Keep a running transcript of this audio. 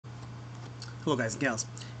Hello guys and gals,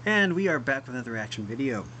 and we are back with another reaction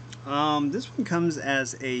video. This one comes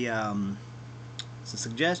as a, it's a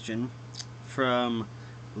suggestion from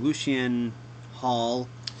Lucian Hall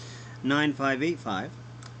 9585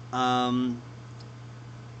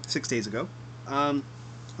 6 days ago. I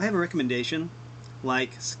have a recommendation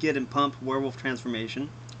like Skid and Pump Werewolf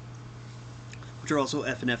Transformation, which are also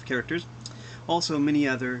F&F characters. Also many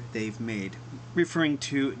other they've made, referring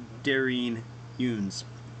to Dareen Younes.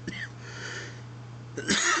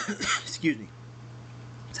 Excuse me.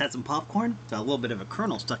 It's had some popcorn, got a little bit of a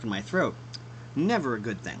kernel stuck in my throat. Never a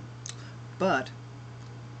good thing. But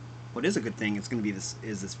what is a good thing is going to be this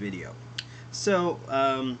video. So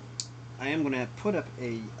I am going to put up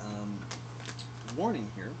a warning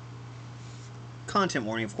here, content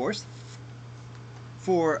warning, of course,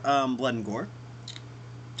 for blood and gore,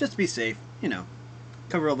 just to be safe. You know,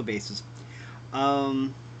 cover all the bases.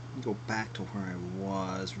 Go back to where I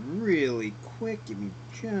was really quick. Give me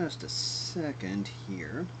just a second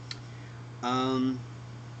here.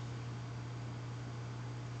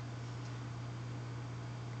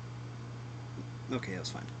 Okay, that's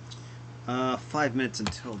fine. 5 minutes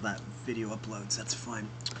until that video uploads. That's fine.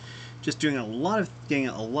 Just doing getting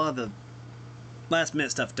a lot of the last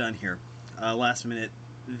minute stuff done here. Last minute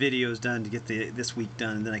videos done to get this week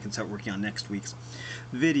done, and then I can start working on next week's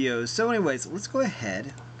videos. So anyways, let's go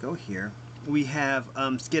ahead, go here. We have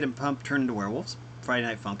Skid and Pump Turn into Werewolves, Friday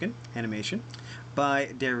Night Funkin' animation by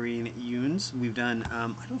Dareen Younes. We've done, I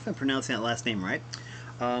don't know if I'm pronouncing that last name right.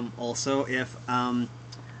 Also, if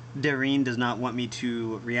Dareen does not want me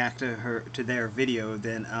to react to their video,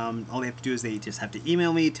 then all they have to do is they just have to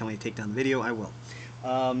email me, tell me to take down the video. I will.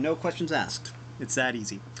 No questions asked. It's that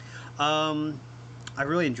easy. I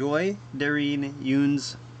really enjoy Dareen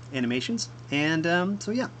Younes animations, and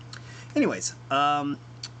so yeah. Anyways,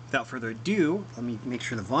 without further ado, let me make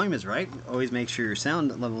sure the volume is right. Always make sure your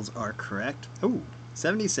sound levels are correct. Oh,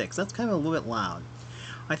 76. That's kind of a little bit loud.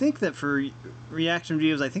 I think that for reaction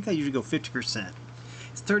videos, I think I usually go 50%.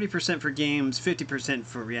 It's 30% for games, 50%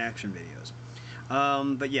 for reaction videos.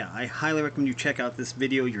 But yeah, I highly recommend you check out this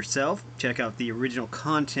video yourself. Check out the original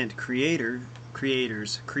content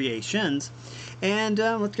creators' creations, and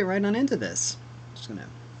let's get right on into this. Just gonna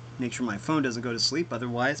make sure my phone doesn't go to sleep,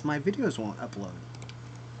 otherwise my videos won't upload.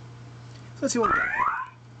 So let's see what we got.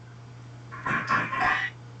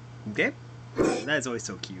 Okay, that's always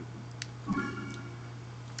so cute.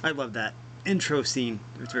 I love that intro scene.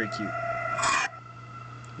 It's very cute.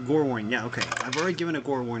 Gore warning. Yeah, okay. I've already given a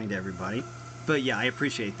gore warning to everybody, but yeah, I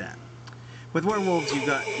appreciate that. With werewolves, you've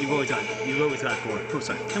always got gore. Oh,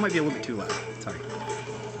 sorry, that might be a little bit too loud. Sorry.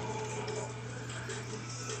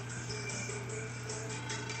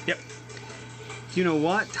 Yep. You know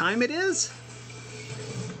what time it is?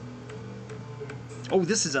 Oh,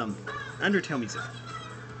 this is Undertale music.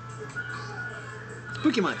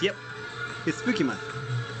 Spooky month. Yep, it's spooky month.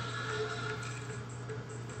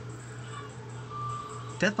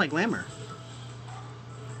 Death by Glamour.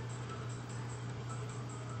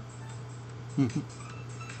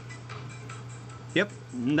 Yep,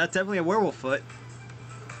 that's definitely a werewolf foot.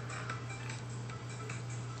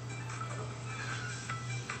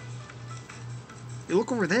 Hey,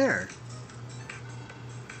 look over there.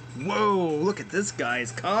 Whoa, look at this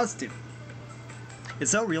guy's costume.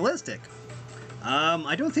 It's so realistic.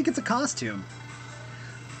 I don't think it's a costume.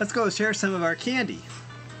 Let's go share some of our candy.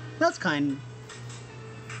 That's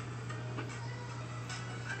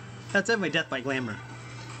definitely Death by Glamour.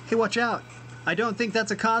 Hey, watch out. I don't think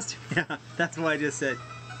that's a costume. Yeah, that's what I just said.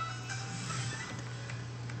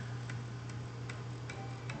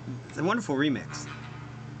 It's a wonderful remix.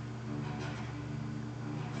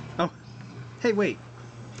 Oh, hey, wait.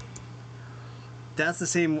 That's the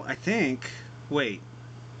same, I think. Wait.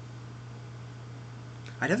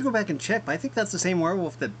 I'd have to go back and check, but I think that's the same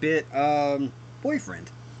werewolf that bit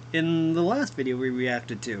Boyfriend in the last video we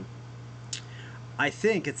reacted to. I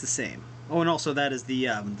think it's the same. Oh, and also that is the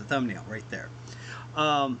thumbnail right there.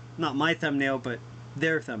 Not my thumbnail, but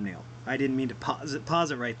their thumbnail. I didn't mean to pause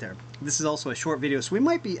it right there. This is also a short video, so we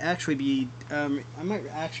might I might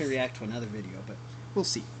actually react to another video, but we'll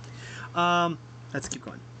see. Let's keep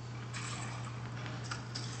going.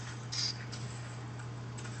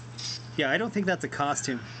 Yeah, I don't think that's a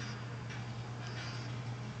costume.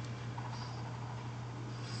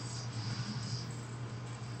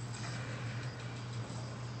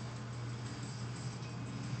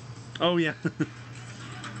 Oh, yeah.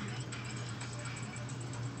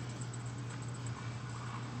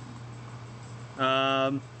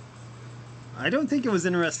 I don't think it was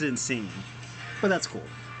interested in singing, but that's cool.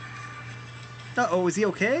 Uh-oh, is he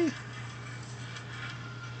okay?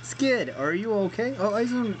 Skid, are you okay?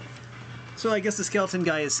 Oh, so I guess the skeleton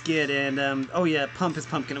guy is Skid, and oh yeah, Pump is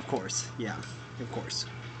Pumpkin, of course. Yeah, of course.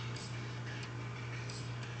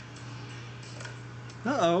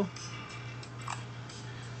 Uh-oh.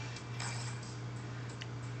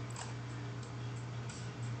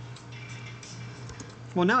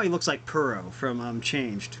 Well, now he looks like Purro from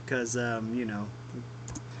Changed, because, you know,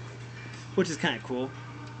 which is kind of cool.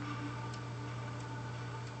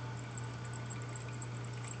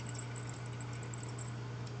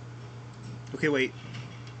 Okay, wait.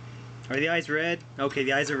 Are the eyes red? Okay,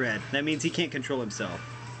 the eyes are red. That means he can't control himself.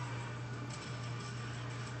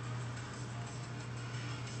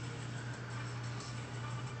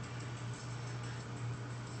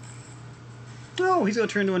 Oh, he's going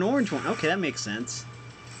to turn into an orange one. Okay, that makes sense.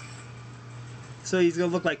 So he's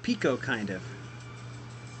going to look like Pico, kind of.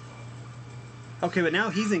 Okay, but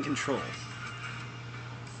now he's in control.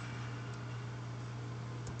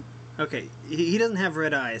 Okay, he doesn't have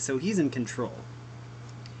red eyes, so he's in control.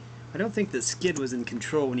 I don't think that Skid was in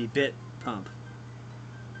control when he bit Pump.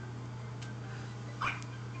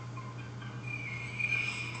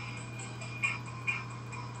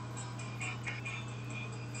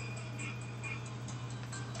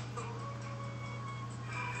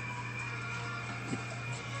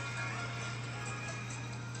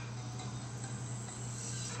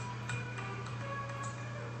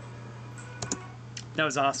 That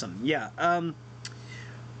was awesome. Yeah.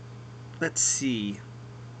 Let's see.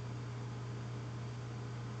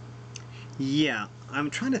 Yeah, I'm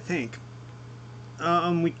trying to think.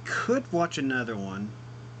 We could watch another one,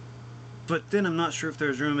 but then I'm not sure if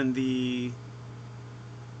there's room in the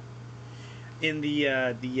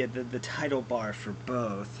title bar for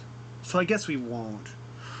both. So I guess we won't.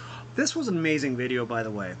 This was an amazing video, by the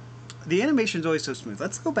way. The animation's always so smooth.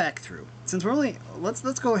 Let's go back through. Since we're only let's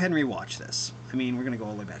go ahead and rewatch this. I mean, we're gonna go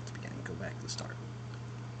all the way back to the beginning. Go back to the start.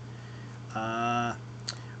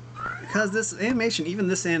 Because this animation, even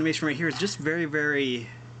this animation right here, is just very, very,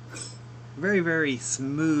 very, very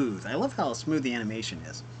smooth. I love how smooth the animation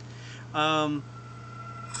is. Yeah,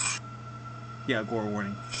 gore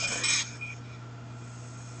warning.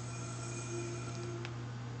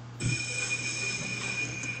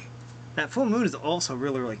 That full moon is also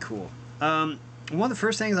really, really cool. One of the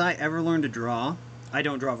first things I ever learned to draw, I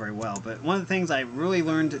don't draw very well, but one of the things I really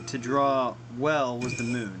learned to draw well was the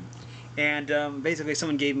moon. And basically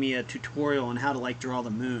someone gave me a tutorial on how to like draw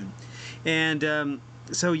the moon. And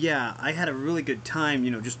so yeah, I had a really good time,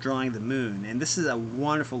 you know, just drawing the moon. And this is a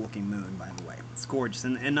wonderful looking moon, by the way. It's gorgeous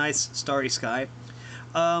and a nice starry sky.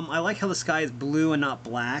 I like how the sky is blue and not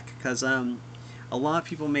black, because a lot of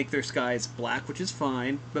people make their skies black, which is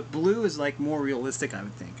fine, but blue is like more realistic, I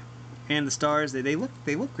would think. And the stars, they look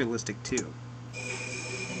realistic too.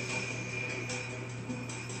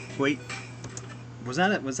 Wait, was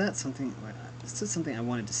that something? This is something I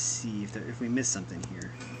wanted to see if we missed something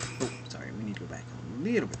here. Oh, sorry, we need to go back a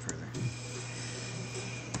little bit further.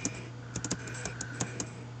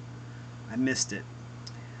 I missed it.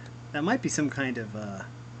 That might be some kind of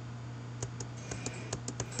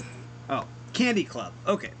oh, Candy Club.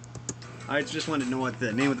 Okay. I just wanted to know what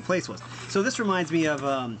the name of the place was. So this reminds me of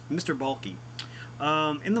Mr. Bulky.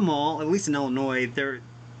 In the mall, at least in Illinois,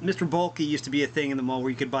 Mr. Bulky used to be a thing in the mall where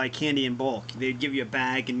you could buy candy in bulk. They'd give you a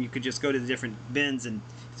bag and you could just go to the different bins and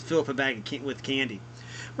fill up a bag with candy.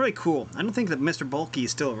 Really cool. I don't think that Mr. Bulky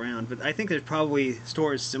is still around, but I think there's probably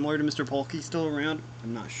stores similar to Mr. Bulky still around.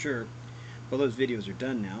 I'm not sure. Well, those videos are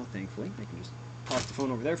done now, thankfully. I can just toss the phone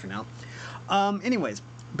over there for now. Anyways,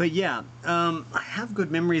 but yeah, I have good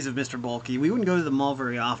memories of Mr. Bulky. We wouldn't go to the mall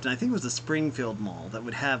very often. I think it was the Springfield Mall that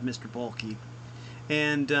would have Mr. Bulky.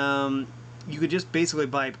 And you could just basically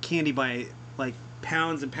buy candy by, like,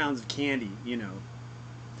 pounds and pounds of candy, you know.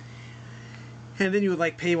 And then you would,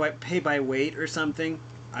 like, pay by weight or something.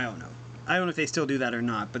 I don't know. I don't know if they still do that or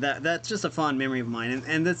not, but that's just a fond memory of mine.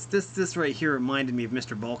 And this right here reminded me of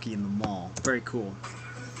Mr. Bulky in the mall. Very cool.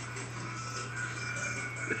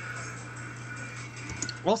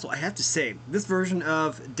 Also, I have to say, this version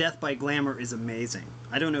of Death by Glamour is amazing.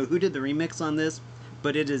 I don't know who did the remix on this,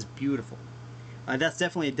 but it is beautiful. That's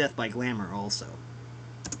definitely a Death by Glamour also.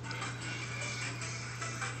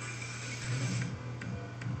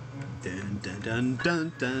 Dun dun dun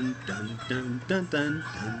dun dun dun dun dun dun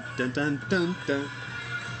dun dun dun dun.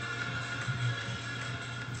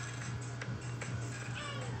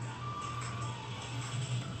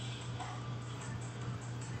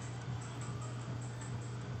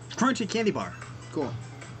 Crunchy candy bar. Cool.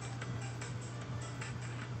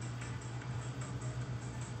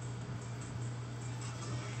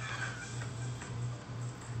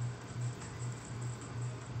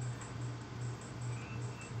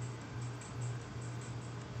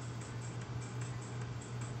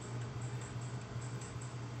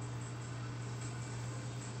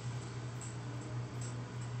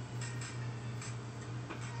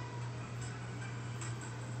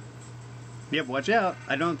 Yep, watch out.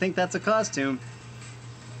 I don't think that's a costume.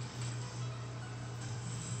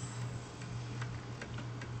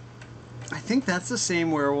 I think that's the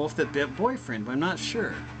same werewolf that bit Boyfriend, but I'm not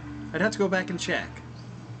sure. I'd have to go back and check.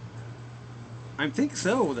 I think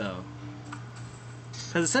so, though.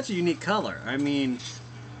 Because it's such a unique color. I mean...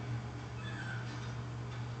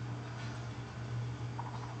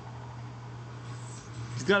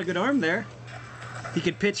 he's got a good arm there. He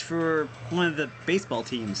could pitch for one of the baseball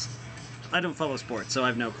teams. I don't follow sports, so I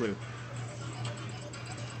have no clue.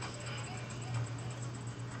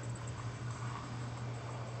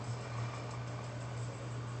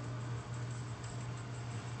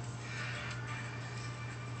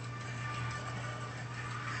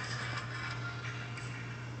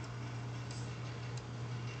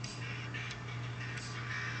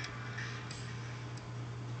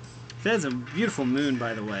 That is a beautiful moon,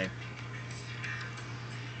 by the way.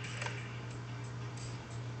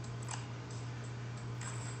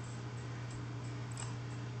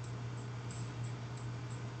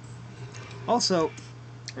 Also,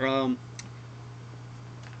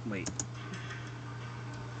 wait.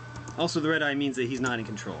 Also, the red eye means that he's not in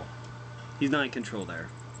control. He's not in control there.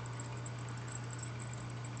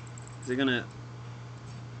 Is it gonna...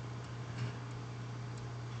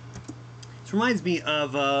 This reminds me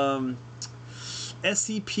of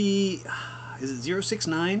SCP... Is it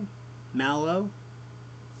 069? Mallow?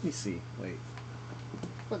 Let me see. Wait.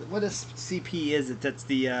 What SCP is it? That's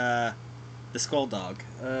the Skull Dog.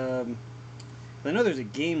 I know there's a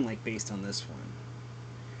game like based on this one.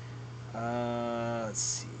 Let's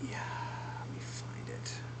see. Let me find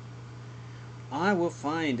it. I will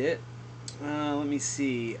find it. Let me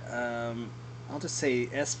see. I'll just say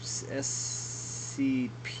SCP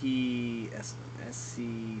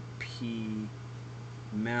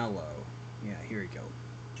Mallow. Yeah, here we go.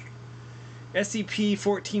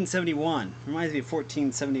 SCP-1471. Reminds me of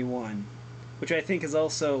 1471, which I think is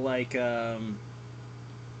also like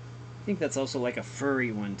I think that's also like a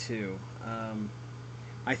furry one too.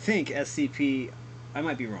 I think SCP... I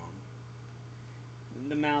might be wrong.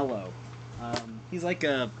 The Mallow. He's like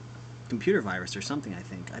a computer virus or something, I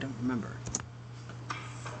think. I don't remember.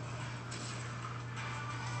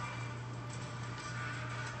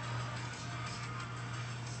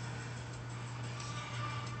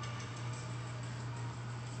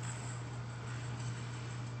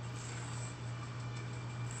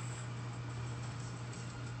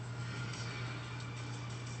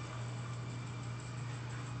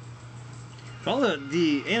 All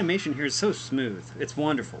the animation here is so smooth. It's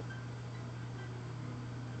wonderful.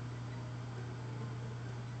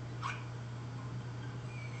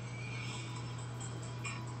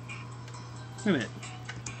 Wait a minute.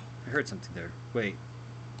 I heard something there. Wait.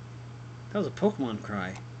 That was a Pokemon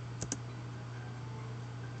cry.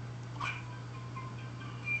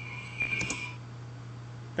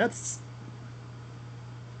 That's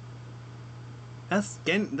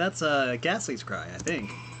Ghastly's cry, I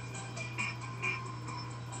think.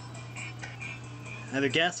 Either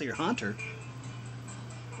Ghastly or Haunter.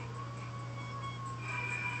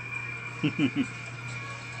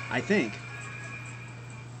 I think.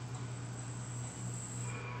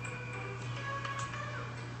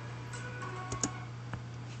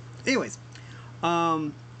 Anyways,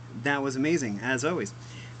 that was amazing as always.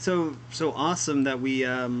 So awesome that we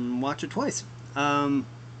watched it twice. But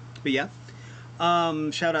yeah,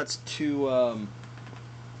 shout outs to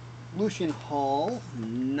Lucian Hall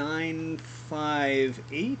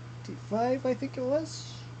 9585, I think it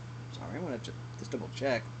was. Sorry, I want to just double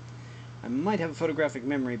check. I might have a photographic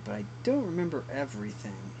memory, but I don't remember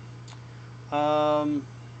everything. Here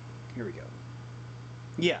we go.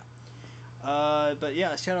 Yeah. But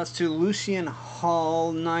yeah, shout outs to Lucian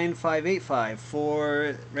Hall 9585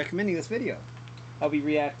 for recommending this video. I'll be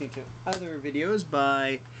reacting to other videos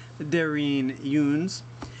by Dareen Younes,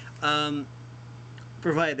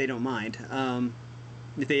 provided they don't mind.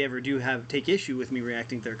 If they ever do take issue with me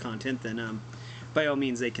reacting to their content, then by all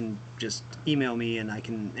means they can just email me and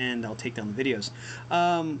I'll take down the videos.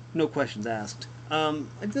 No questions asked.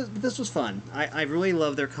 This was fun. I really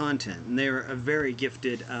love their content, and they're a very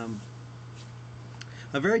gifted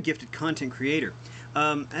content creator.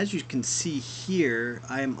 As you can see here,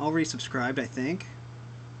 I am already subscribed, I think.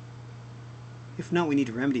 If not, we need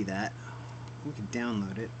to remedy that. We can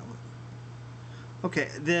download it. Okay,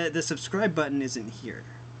 the subscribe button isn't here.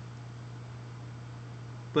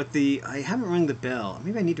 But I haven't rung the bell.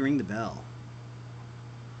 Maybe I need to ring the bell.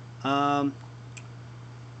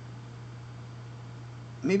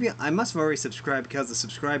 Maybe I must have already subscribed because the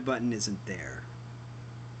subscribe button isn't there.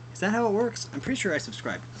 that how it works? I'm pretty sure I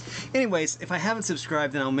subscribed. Anyways, if I haven't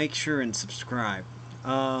subscribed, then I'll make sure and subscribe.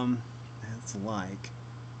 That's like...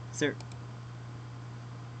 Is there...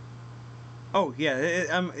 Oh,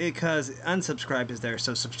 yeah, because unsubscribed is there,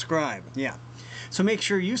 so subscribe. Yeah. So make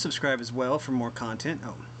sure you subscribe as well for more content.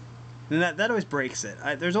 Oh, and that always breaks it.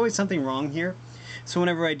 There's always something wrong here. So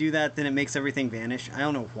whenever I do that, then it makes everything vanish. I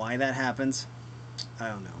don't know why that happens. I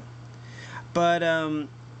don't know. But,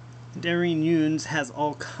 Dareen Younes has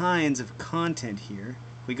all kinds of content here.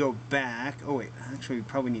 If we go back... Oh, wait. Actually, we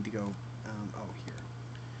probably need to go... oh, here.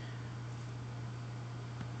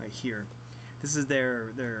 Right here. This is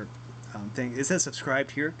their thing. It says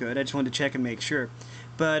subscribed here. Good. I just wanted to check and make sure.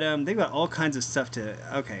 But they've got all kinds of stuff to...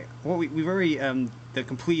 Okay. Well, we've already... the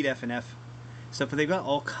complete F&F stuff, but they've got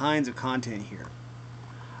all kinds of content here.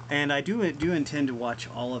 And I do intend to watch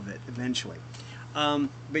all of it eventually.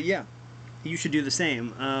 But yeah, you should do the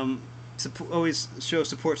same. Always show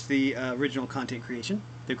supports the original content creation,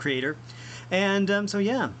 the creator. And so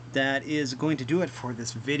yeah, that is going to do it for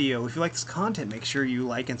this video. If you like this content, make sure you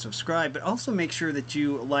like and subscribe, but also make sure that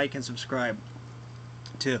you like and subscribe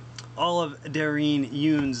to all of Dareen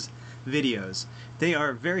Younes' videos. They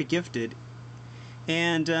are very gifted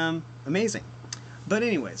and amazing. But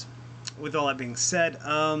anyways, with all that being said,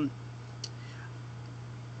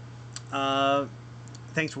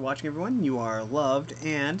 thanks for watching, everyone. You are loved,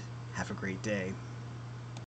 and have a great day.